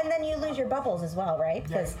 and then you lose your bubbles as well, right?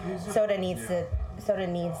 Because soda needs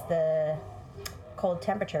the cold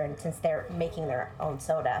temperature, and since they're making their own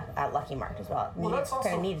soda at Lucky Mart as well, it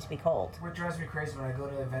kind of needs to be cold. What drives me crazy when I go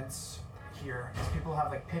to events here is people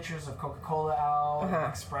have like pictures of Coca-Cola out, and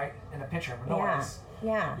like Sprite in a pitcher with no ice.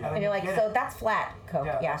 Yeah. And you're like, so that's flat Coke.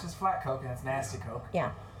 Yeah, it's just flat Coke, and it's nasty Coke.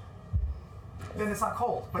 Yeah. Then it's not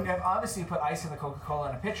cold. But if obviously you put ice in the Coca-Cola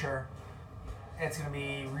in a pitcher, it's going to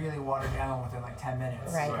be really watered down within like 10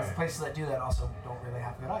 minutes. Right. Because places that do that also don't really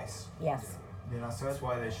have good ice. Yes. So that's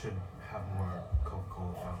why they should have more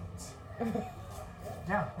Coca-Cola fountains.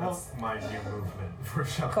 Yeah. That's my new movement for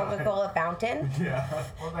Shanghai. Coca-Cola fountain? Yeah.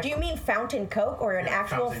 Do you mean fountain Coke or an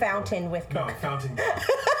actual fountain with Coke? No, fountain Coke.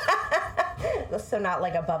 So not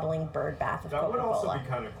like a bubbling bird bath of Coca-Cola. That would also be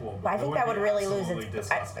kind of cool. But I think that would really lose its...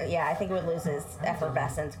 disgusting. I think it would lose its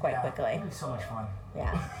effervescence quite quickly. It would be so much fun.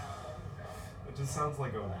 Yeah. It just sounds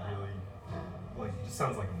like a really... it just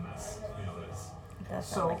sounds like a mess. You know, it does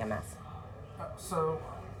sound like a mess. I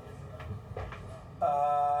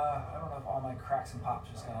don't know if all my cracks and pops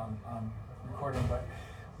just got on recording, but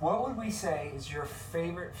what would we say is your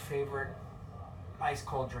favorite ice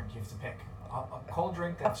cold drink you have to pick? A cold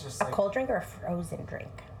drink that's just like... A cold drink or a frozen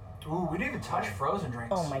drink? Ooh, we didn't even touch frozen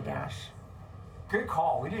drinks. Oh my gosh. Good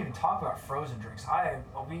call. We didn't even talk about frozen drinks.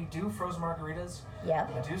 We do frozen margaritas.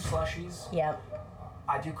 Yep. I do slushies. Yep.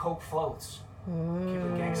 I do Coke floats. Keep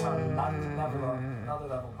the gangs on another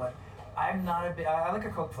level, but I'm not a big... I like a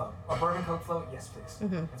Coke float. A bourbon Coke float, yes please.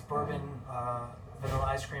 Mm-hmm. It's bourbon, vanilla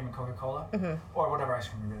ice cream, and Coca-Cola. Mm-hmm. Or whatever ice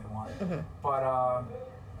cream you really want. Mm-hmm. But,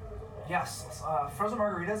 yes, frozen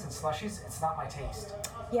margaritas and slushies, it's not my taste.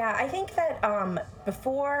 Yeah, I think that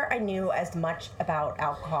before I knew as much about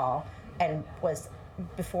alcohol and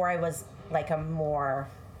before I was like a more...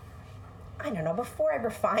 I don't know, before I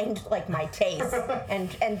refined like my taste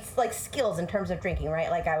and like skills in terms of drinking, right?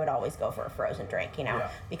 Like I would always go for a frozen drink,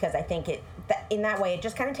 because I think in that way it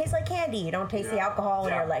just kind of tastes like candy. You don't taste the alcohol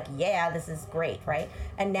and you're like, yeah, this is great, right?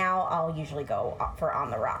 And now I'll usually go for on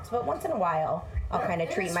the rocks, but once in a while I'll kind of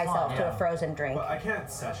treat myself to a frozen drink. But I can't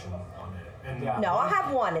session on it. And no, I'll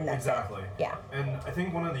have one and that's exactly. it. Yeah. And I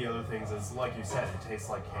think one of the other things is, like you said, it tastes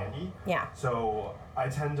like candy. Yeah. So I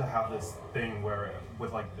tend to have this thing where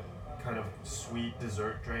with like kind of sweet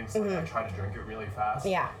dessert drinks, like I try to drink it really fast.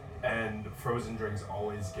 Yeah. And frozen drinks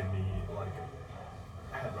always give me like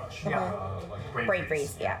a head rush. Yeah. Like brain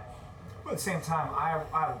freeze. Yeah. But at the same time, I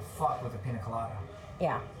would fuck with a pina colada.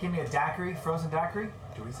 Yeah. Give me a daiquiri, frozen daiquiri.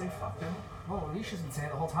 Do we say fuck them? Well, Alicia's been saying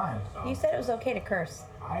it the whole time. Oh. You said it was okay to curse.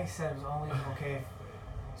 I said it was only okay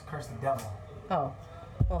to curse the devil. Oh.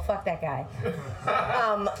 Well, fuck that guy.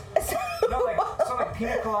 No, like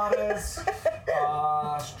pina coladas,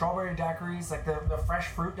 strawberry daiquiris, like the fresh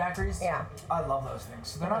fruit daiquiris. Yeah. I love those things.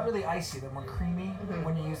 So they're not really icy; they're more creamy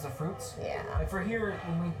when you use the fruits. Yeah. Like for here,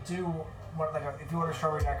 when we do if you order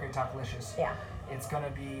strawberry daiquiri Talkalicious, it's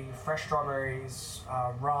gonna be fresh strawberries,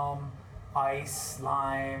 rum, ice,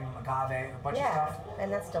 lime, agave, a bunch of stuff.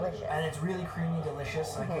 And that's delicious. And it's really creamy,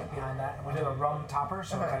 delicious. I get behind that. And we do a rum topper,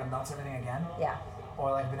 so it kind of melts everything again. Yeah.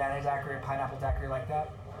 Or like banana daiquiri, pineapple daiquiri, like that.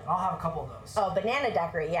 I'll have a couple of those. Oh, banana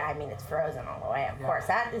daiquiri, yeah, I mean, it's frozen all the way, of course.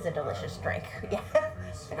 That is a delicious drink. Yeah.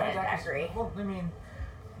 Banana daiquiri. Well, I mean,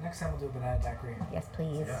 next time we'll do a banana daiquiri. Yes,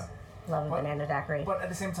 please. Yeah. Love a banana daiquiri. But at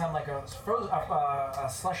the same time, like a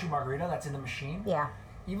slushy margarita that's in the machine. Yeah.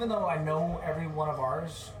 Even though I know every one of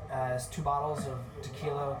ours has 2 bottles of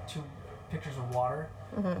tequila, 2 pitchers of water,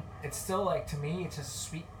 it's still like, to me, it's just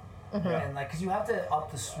sweet. And like, because you have to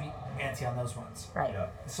up the sweet ante on those ones. Right. Yeah.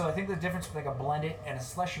 So I think the difference between like a blended and a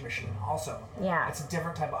slushy machine also. Yeah. It's a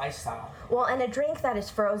different type of ice style. Well, and a drink that is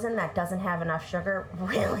frozen that doesn't have enough sugar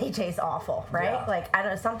really tastes awful, right? Yeah. Like, I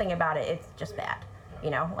don't know, something about it, it's just bad. You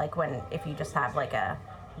know, like if you just have like a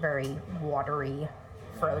very watery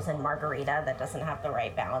frozen margarita that doesn't have the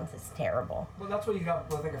right balance, it's terrible. Well, that's what you got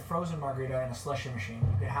with like a frozen margarita and a slushy machine.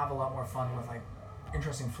 You can have a lot more fun with like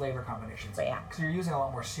interesting flavor combinations. But because you're using a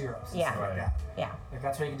lot more syrups and stuff like that. Yeah. Like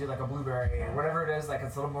that's why you can do like a blueberry or whatever it is, like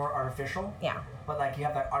it's a little more artificial. Yeah. But like you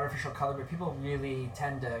have that artificial color, but people really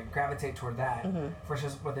tend to gravitate toward that.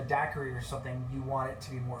 Versus with a daiquiri or something, you want it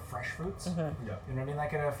to be more fresh fruits. Yeah. You know what I mean?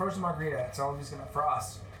 Like in a frozen margarita, it's always gonna, for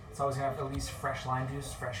us, it's always gonna have at least fresh lime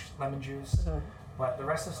juice, fresh lemon juice. But the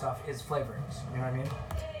rest of the stuff is flavorings. You know what I mean?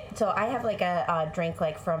 So I have like a drink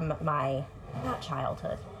like from my, not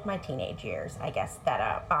childhood, my teenage years, I guess,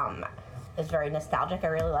 that is very nostalgic. I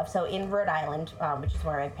really love. So in Rhode Island, which is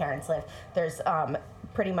where my parents live, there's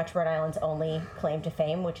pretty much Rhode Island's only claim to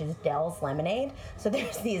fame, which is Dell's Lemonade. So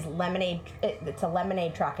there's these lemonade, it's a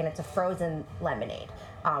lemonade truck and it's a frozen lemonade.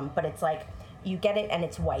 But it's like you get it and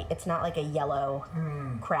it's white. It's not like a yellow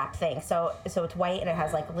crap thing. So it's white and it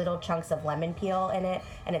has like little chunks of lemon peel in it,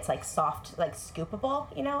 and it's like soft, like scoopable,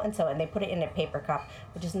 you know. And they put it in a paper cup,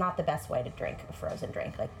 which is not the best way to drink a frozen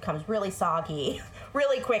drink. Like comes really soggy,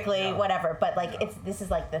 really quickly, whatever. But like this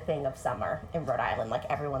is like the thing of summer in Rhode Island. Like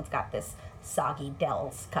everyone's got this soggy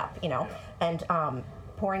Del's cup, you know, and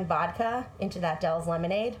pouring vodka into that Del's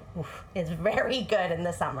lemonade is very good in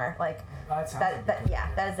the summer. Like that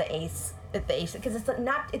is the ace. Because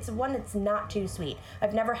it's one that's not too sweet.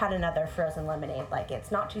 I've never had another frozen lemonade like it.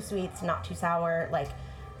 It's not too sweet, it's not too sour, like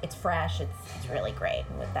it's fresh, it's really great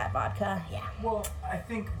with that vodka. Yeah. Well, I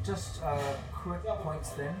think just quick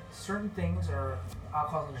points then. Certain things are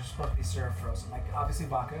alcohols are supposed to be served frozen. Like obviously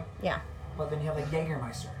vodka. Yeah. But then you have like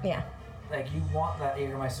Jägermeister. Yeah. Like you want that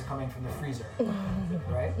Jägermeister coming from the freezer,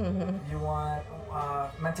 right? You want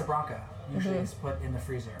Menta Branca. Usually it's put in the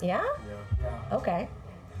freezer. Yeah? Yeah. Okay.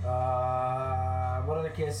 What other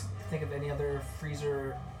kids think of any other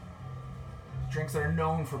freezer drinks that are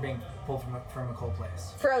known for being pulled from a cold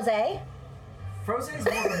place? Frosé? Frosé is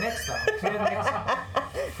more of a mix, though. So you have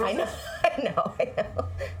a mix. I know.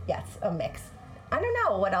 Yes, a mix. I don't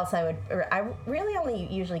know what else I really only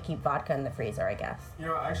usually keep vodka in the freezer, I guess. You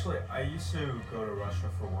know, actually, I used to go to Russia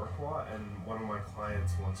for work a lot, and one of my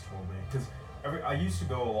clients once told me, because I used to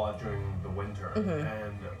go a lot during the winter,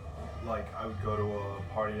 and like I would go to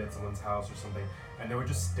a party at someone's house or something, and they would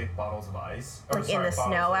just stick bottles of ice. In the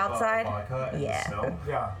snow outside? Vodka in the snow.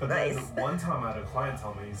 Yeah. But nice. then one time I had a client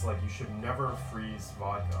tell me, he's like, you should never freeze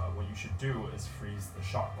vodka. What you should do is freeze the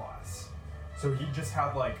shot glass. So he just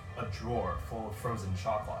had like a drawer full of frozen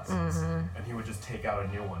shot glasses, and he would just take out a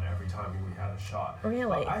new one every time we had a shot.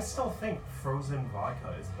 Really? But I still think frozen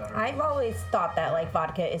vodka is better. I've always thought that like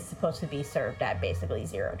vodka is supposed to be served at basically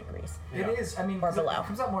 0 degrees. It is. I mean, or below. It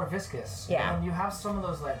comes out more viscous. Yeah. And you have some of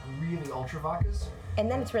those like really ultra vodkas. And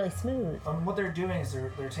then it's really smooth. What they're doing is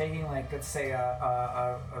they're taking like let's say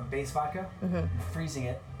a base vodka, and freezing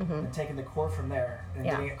it, and taking the core from there and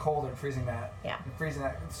getting it cold and freezing that, and freezing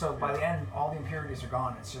that. So by the end, all the impurities are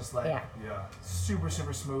gone. It's just like super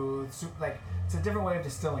smooth. Like it's a different way of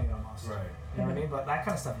distilling it almost. Right. You know what I mean? But that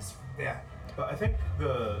kind of stuff is But I think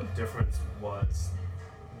the difference was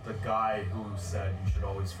the guy who said you should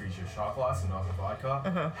always freeze your shot glass and not the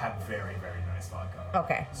vodka had very, very nice vodka.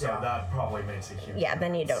 Okay. So that probably makes a huge difference.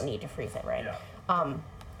 Then you don't need to freeze it, right? Yeah.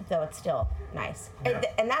 Though it's still nice. Yeah.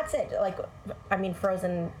 And that's it. Like, I mean,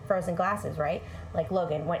 frozen glasses, right? Like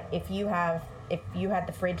Logan, if you had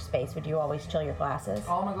the fridge space, would you always chill your glasses?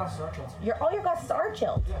 All my glasses are chilled. All your glasses are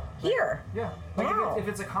chilled. Yeah. Here. Yeah. Like Wow. if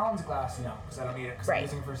it's a Collins glass, no, because I don't need it because I'm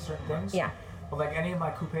using it for certain things. Yeah. But like any of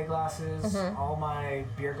my coupe glasses, all my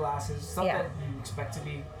beer glasses, stuff that you expect to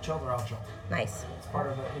be chilled are all chilled. Nice. It's part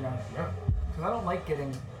of it, you know. Because I don't like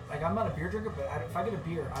getting, like I'm not a beer drinker, but if I get a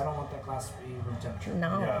beer, I don't want that glass to be room temperature.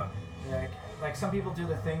 No. Yeah. Like some people do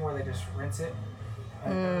the thing where they just rinse it.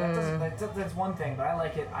 That's one thing, but I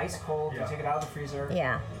like it ice cold. You take it out of the freezer.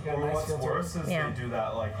 Yeah. You got a Or nice what's filter. worse is they do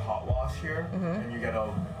that like hot wash here, and you get a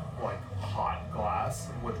like hot glass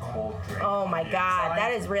with cold drink. Oh on my the God, inside.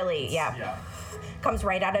 that is really comes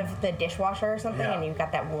right out of the dishwasher or something, and you've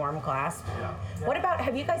got that warm glass. Yeah. What about,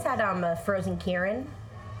 have you guys had a frozen Kirin?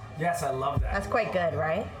 Yes, I love that. That's quite good,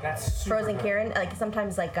 right? That's super Frozen good. Kirin, like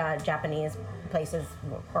sometimes like Japanese places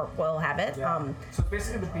will have it. Yeah. So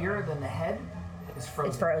basically the beer, then the head is frozen.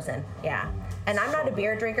 It's frozen, yeah. And I'm not a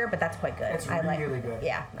beer drinker, but that's quite good. It's really good.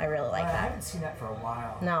 Yeah, I really like I that. haven't seen that for a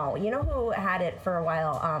while. No, you know who had it for a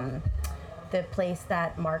while? The place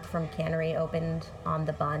that Mark from Cannery opened on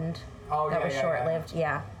the Bund. Oh, that was short-lived.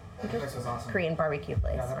 Yeah. That place was awesome. Korean barbecue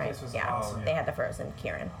place, Yeah, that right? place was yeah. awesome. They had the frozen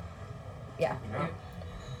Kirin. Yeah. Yeah.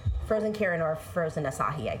 Frozen Kirin or frozen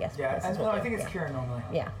Asahi, I guess. Yeah, places no, will I do. think it's Kirin normally.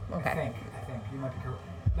 Yeah. Okay. I think you might be correct.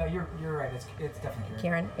 No, you're right. It's definitely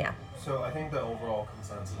Kirin. Kirin, yeah. So I think the overall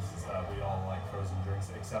consensus is that we all like frozen drinks,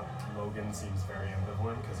 except Logan seems very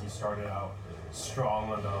ambivalent because he started out strong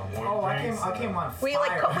on the warm drinks. I came on fire. We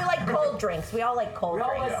like cold drinks. We all like cold We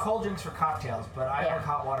all drinks. like cold drinks for cocktails, but I Yeah. like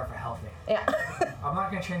hot water for healthy. Yeah. I'm not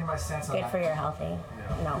gonna change my stance on Good that. for your healthy.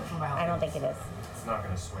 Yeah. No, Good for my healthy. I don't think it is. It's not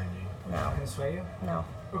going to sway me. I'm not gonna sway you. No.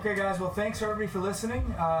 Okay, guys. Well, thanks everybody for listening.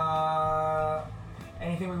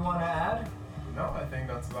 Anything we want to add? No, I think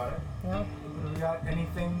that's about it. No. We got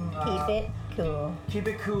anything? Keep it cool. Keep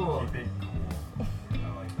it cool. Keep it cool.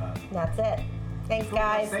 I like that. That's it. Thanks, Cool,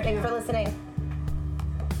 guys. thank Thanks you. for listening.